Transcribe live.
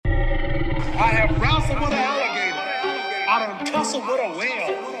I have wrestled with an alligator. I done tussled with a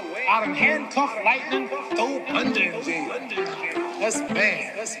whale. I done handcuffed lightning, throw thunder in jail. That's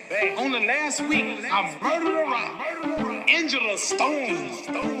bad. That's bad. Only last week, I murdered a rock, injured a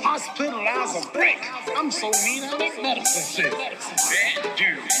stone, hospitalized a brick. I'm so mean, I make medicine shit. Bad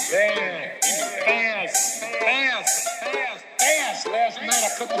dude. Bad. Fast. Last night, I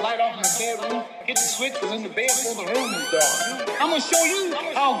cut the light off in the bedroom, hit the switch, was in the bed before the room was dark. I'm gonna show you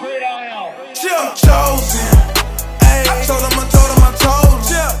how great I am. I'm chosen. I told him.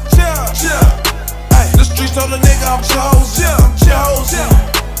 Ay, the streets told a nigga I'm chosen. I'm chosen.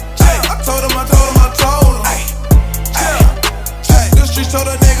 Ay, I told him. Ay, the streets told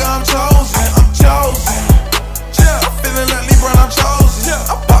a nigga I'm chosen. I'm chosen. I'm feeling like LeBron, I'm chosen.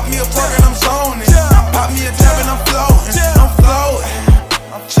 I pop me a perk and I'm zoning. I pop me a tab and I'm floating. I'm floating.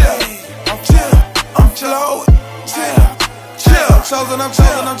 I'm floating. I'm chosen.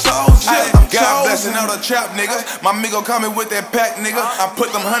 God blessing all the trap niggas. My amigo coming with that pack, nigga. I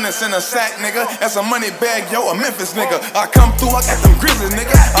put them hundreds in a sack, nigga. That's a money bag, yo, a Memphis nigga. I come through, I got them grizzlies,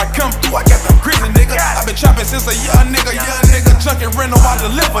 nigga. I been trapping since a young nigga. Junkin' rental, I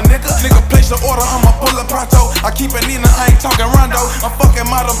deliver, nigga. Nigga, place the order, I'ma pull up pronto. I keep it Nina, I ain't talking rondo. I'm fucking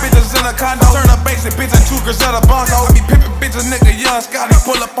model bitches in a condo. Turn a basic bitch into Griselda Bonzo. I be pimpin' bitches, nigga, young Scotty.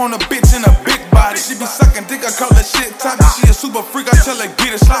 Pull up on a bitch in a big body. She be sucking dick, I call that shit toppy. She a super freak, I tell her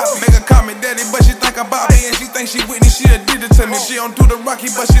get it sloppy. Nigga call me daddy, but she think about me. And she think she Whitney, she did it to me. She don't do the Rocky,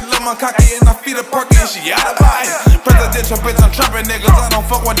 but she love my cocky. And I feed her perky and she out of body. Presidential bitch, I'm trapping niggas. I don't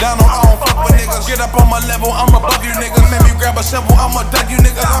fuck with Donald, I don't fuck with niggas. Get up on my level, I'm above you niggas. Let me grab a shovel, I'ma dug you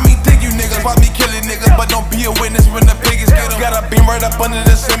niggas. I mean dig you niggas. Watch me killing niggas, but don't be a witness when the piggies get him. Got a beam right up under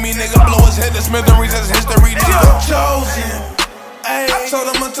the semi nigga. Blow his head to smithereens, that's history nigga. I'm chosen. Ay, I told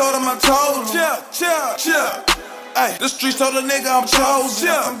him. Ay, the streets told a nigga I'm chosen.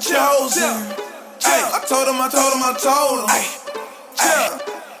 I'm chosen. Ay, I told him.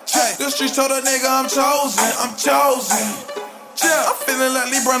 Ay, the streets told a nigga I'm chosen. I'm chosen. I'm feeling like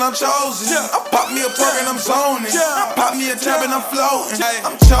LeBron, I'm chosen. I pop me a perk and I'm zoning. I pop me a tab and I'm floating.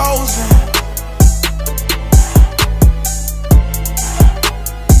 I'm chosen.